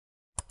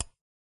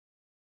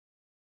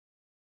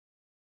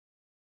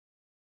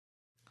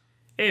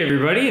Hey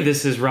everybody,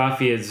 this is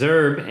Rafi at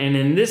ZURB, and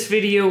in this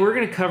video we're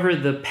going to cover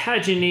the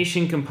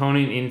pagination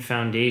component in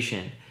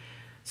Foundation.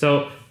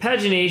 So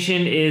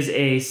pagination is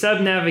a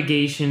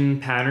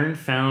sub-navigation pattern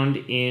found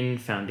in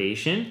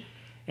Foundation,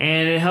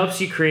 and it helps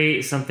you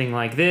create something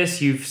like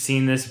this. You've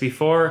seen this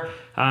before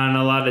on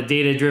a lot of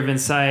data-driven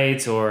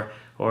sites or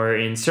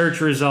in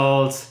search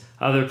results,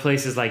 other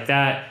places like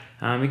that.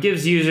 It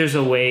gives users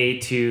a way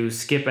to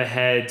skip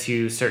ahead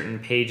to certain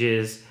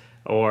pages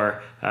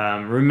or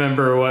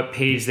remember what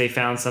page they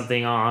found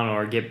something on,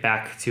 or get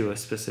back to a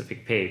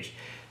specific page.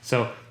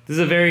 So this is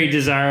a very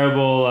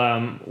desirable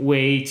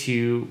way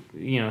to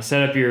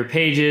set up your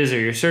pages or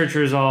your search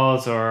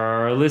results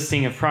or a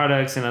listing of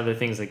products and other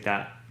things like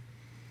that.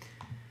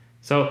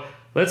 So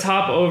let's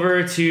hop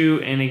over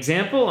to an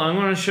example. I'm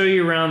going to show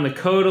you around the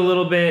code a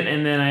little bit,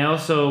 and then I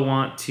also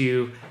want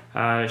to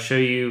show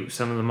you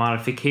some of the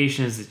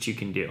modifications that you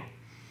can do.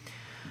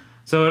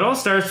 So it all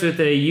starts with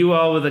a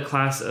UL with a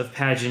class of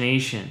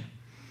pagination.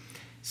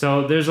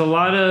 So there's a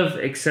lot of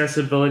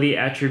accessibility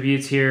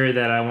attributes here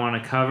that I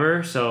want to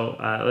cover. So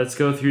let's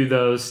go through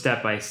those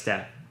step by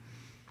step.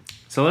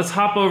 So let's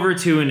hop over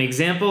to an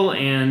example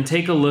and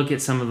take a look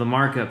at some of the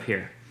markup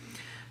here.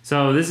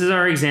 So this is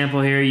our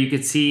example here. You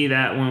could see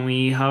that when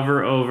we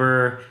hover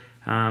over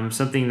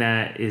something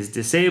that is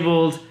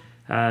disabled,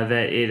 that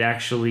it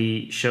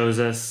actually shows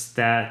us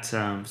that.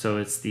 So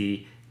it's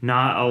the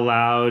not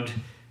allowed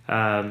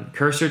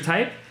cursor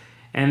type,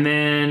 and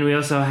then we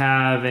also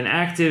have an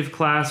active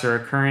class or a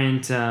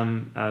current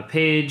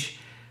page,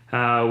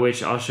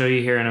 which I'll show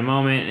you here in a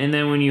moment. And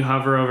then when you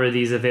hover over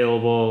these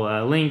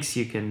available links,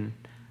 you can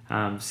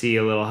see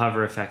a little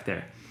hover effect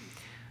there.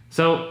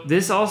 So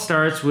this all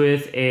starts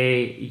with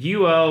a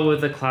UL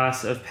with a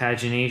class of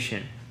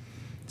pagination.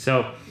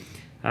 So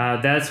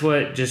that's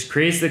what just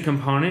creates the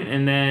component,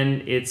 and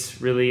then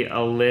it's really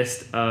a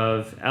list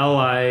of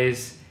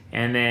LIs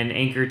and then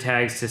anchor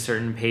tags to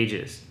certain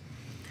pages.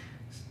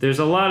 There's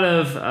a lot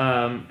of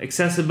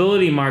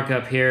accessibility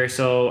markup here,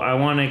 so I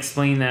want to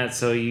explain that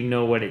so you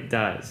know what it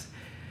does.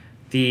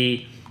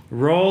 The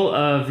role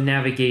of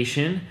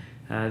navigation,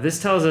 this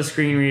tells a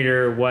screen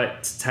reader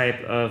what type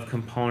of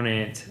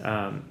component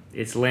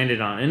it's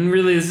landed on. And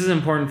really this is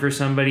important for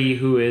somebody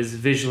who is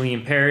visually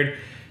impaired.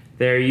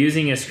 They're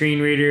using a screen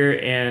reader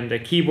and a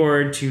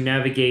keyboard to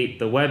navigate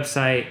the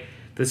website.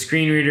 The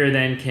screen reader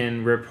then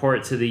can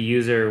report to the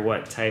user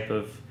what type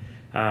of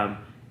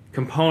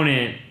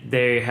component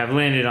they have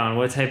landed on,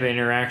 what type of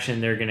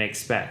interaction they're going to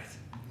expect.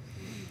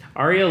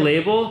 ARIA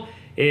label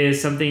is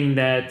something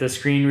that the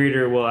screen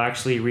reader will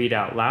actually read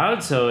out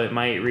loud, so it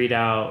might read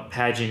out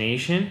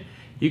pagination.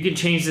 You can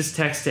change this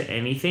text to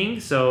anything,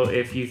 so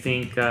if you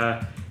think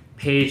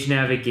page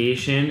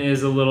navigation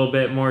is a little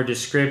bit more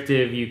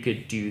descriptive, you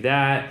could do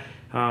that,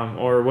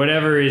 or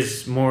whatever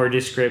is more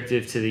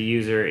descriptive to the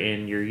user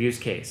in your use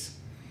case.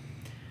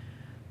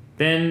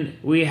 Then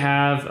we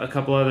have a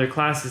couple other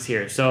classes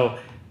here. So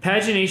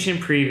pagination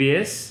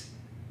previous,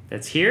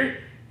 that's here,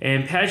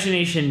 and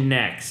pagination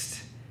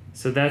next.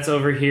 So that's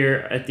over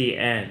here at the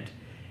end.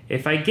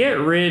 If I get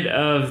rid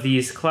of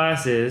these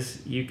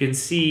classes, you can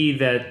see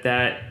that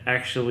that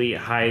actually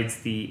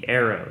hides the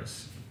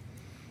arrows.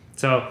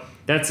 So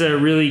that's a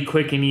really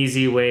quick and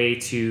easy way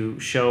to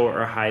show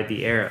or hide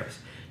the arrows.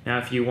 Now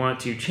if you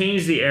want to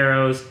change the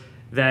arrows,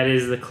 that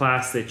is the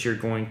class that you're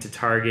going to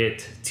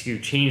target to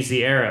change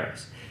the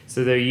arrows.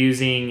 So they're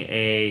using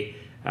a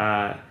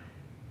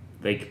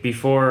like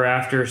before or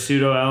after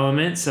pseudo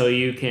element, so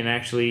you can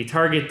actually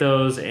target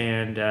those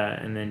and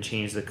then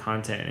change the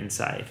content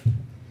inside.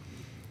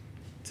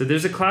 So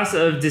there's a class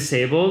of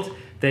disabled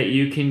that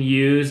you can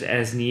use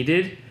as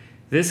needed.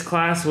 This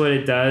class, what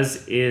it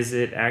does is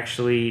it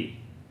actually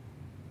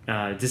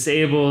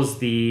disables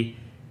the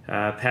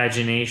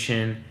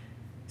pagination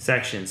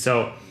section.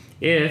 So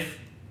if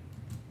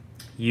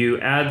you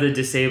add the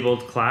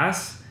disabled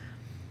class,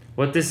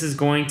 what this is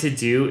going to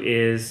do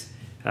is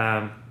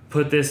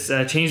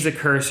change the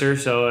cursor,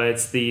 so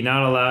it's the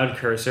not allowed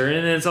cursor,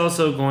 and it's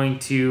also going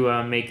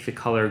to make the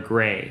color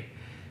gray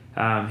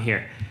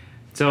here.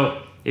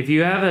 So if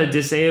you have a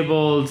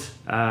disabled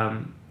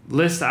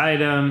list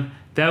item,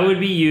 that would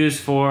be used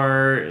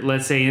for,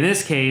 let's say in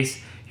this case,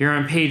 you're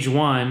on page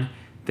 1,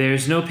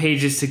 there's no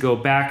pages to go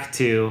back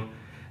to,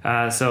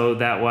 so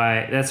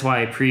that's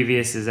why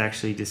previous is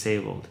actually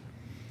disabled.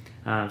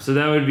 So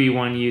that would be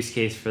one use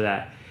case for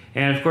that.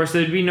 And of course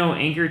there'd be no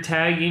anchor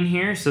tag in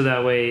here, so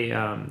that way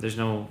there's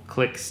no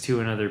clicks to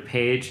another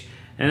page.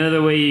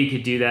 Another way you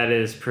could do that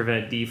is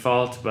prevent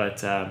default,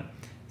 but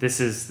this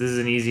is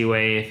an easy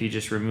way if you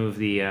just remove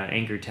the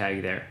anchor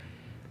tag there.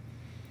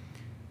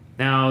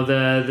 Now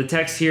the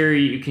text here,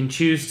 you can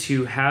choose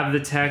to have the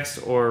text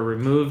or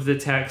remove the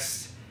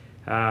text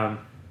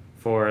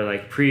for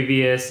like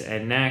previous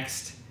and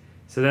next.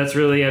 So that's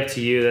really up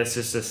to you. That's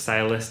just a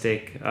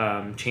stylistic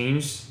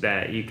change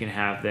that you can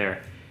have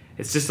there.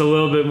 It's just a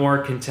little bit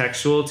more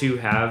contextual to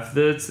have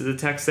the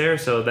text there,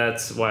 so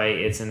that's why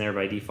it's in there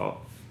by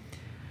default.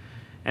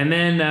 And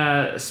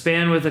then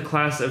span with a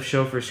class of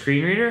show for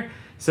screen reader.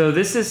 So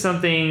this is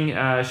something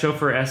Show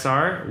for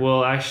SR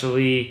will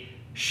actually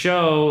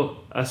show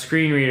a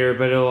screen reader,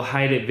 but it will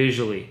hide it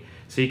visually.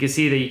 So you can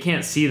see that you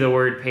can't see the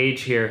word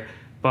page here,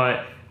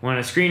 but when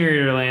a screen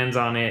reader lands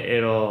on it,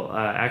 it'll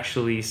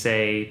actually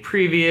say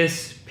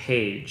previous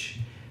page,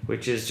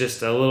 which is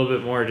just a little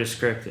bit more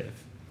descriptive.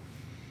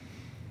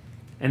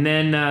 And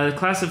then the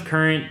class of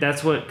current,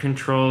 that's what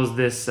controls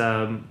this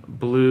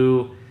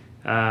blue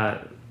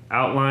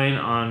outline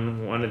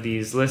on one of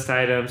these list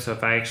items. So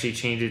if I actually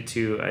change it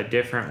to a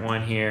different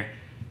one here,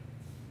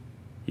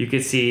 you can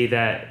see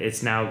that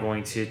it's now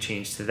going to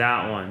change to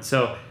that one.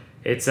 So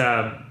it's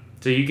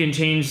so you can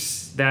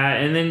change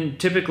that, and then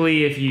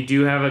typically if you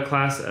do have a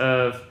class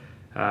of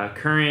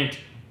current,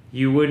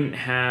 you wouldn't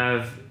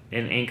have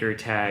an anchor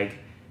tag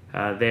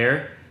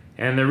there.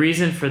 And the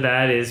reason for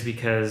that is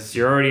because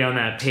you're already on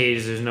that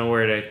page, there's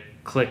nowhere to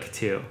click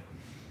to.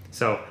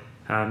 So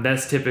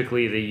that's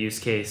typically the use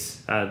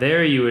case.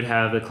 There you would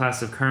have the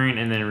class of current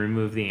and then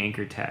remove the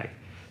anchor tag.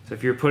 So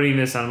if you're putting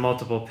this on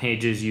multiple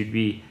pages, you'd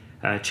be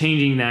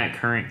changing that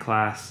current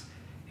class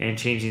and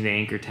changing the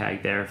anchor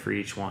tag there for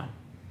each one.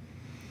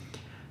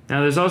 Now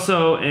there's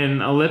also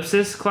an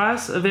ellipsis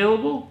class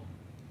available.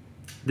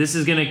 This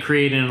is going to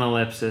create an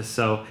ellipsis.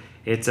 So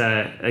it's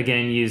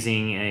again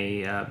using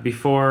a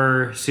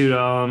before pseudo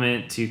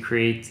element to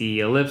create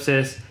the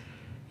ellipsis.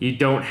 You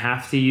don't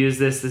have to use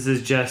this. This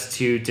is just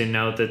to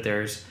denote that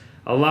there's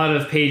a lot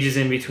of pages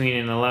in between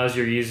and allows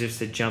your users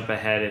to jump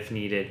ahead if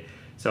needed.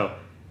 So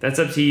that's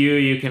up to you.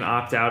 You can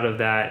opt out of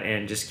that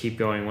and just keep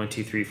going 1,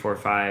 2, 3, 4,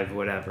 5,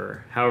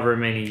 whatever, however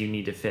many you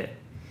need to fit.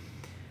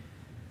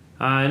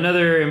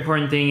 Another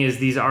important thing is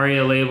these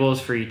ARIA labels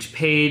for each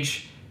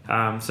page.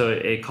 So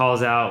it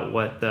calls out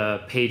what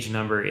the page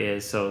number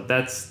is. So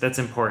that's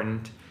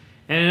important.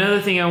 And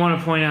another thing I want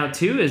to point out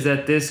too is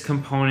that this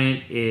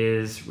component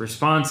is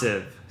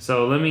responsive.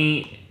 So let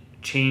me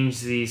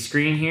change the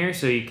screen here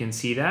so you can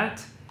see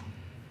that.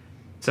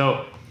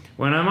 So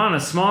when I'm on a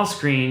small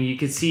screen, you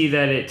can see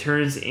that it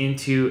turns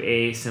into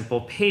a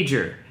simple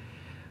pager,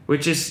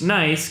 which is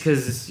nice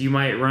because you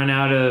might run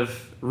out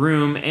of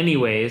room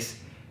anyways.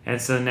 And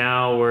so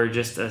now we're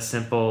just a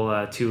simple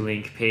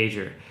 2-link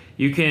pager.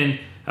 You can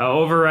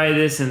override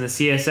this in the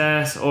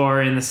CSS,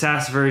 or in the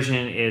Sass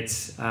version,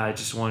 it's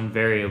just one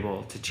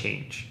variable to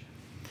change.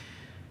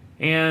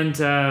 And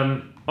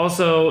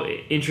also,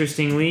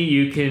 interestingly,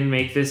 you can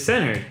make this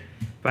centered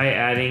by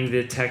adding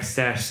the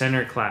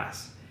text-center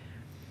class.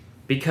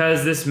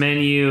 Because this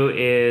menu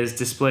is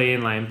display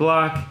inline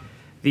block,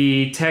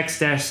 the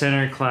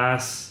text-center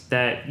class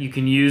that you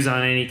can use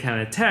on any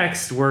kind of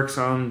text works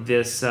on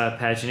this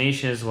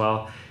pagination as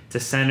well to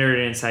center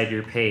it inside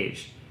your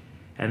page.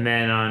 And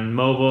then on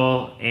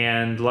mobile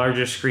and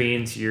larger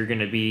screens, you're going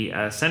to be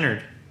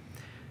centered.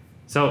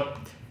 So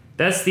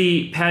that's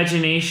the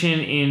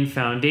pagination in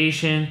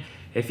Foundation.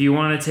 If you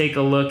want to take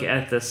a look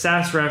at the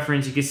Sass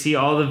reference, you can see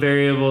all the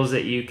variables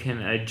that you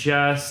can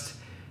adjust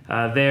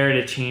there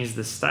to change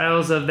the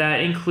styles of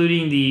that,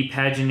 including the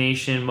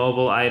pagination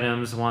mobile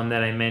items, one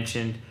that I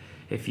mentioned.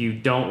 If you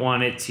don't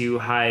want it to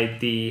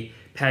hide the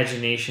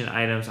pagination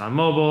items on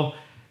mobile,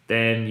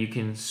 then you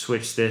can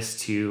switch this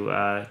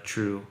to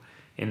true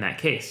in that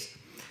case.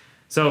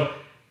 So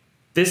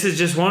this is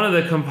just one of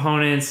the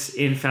components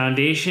in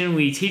Foundation.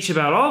 We teach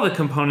about all the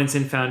components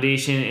in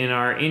Foundation in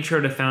our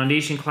Intro to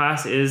Foundation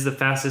class. It is the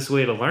fastest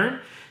way to learn.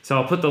 So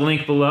I'll put the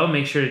link below.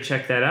 Make sure to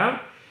check that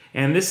out.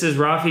 And this is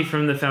Rafi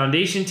from the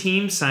Foundation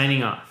team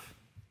signing off.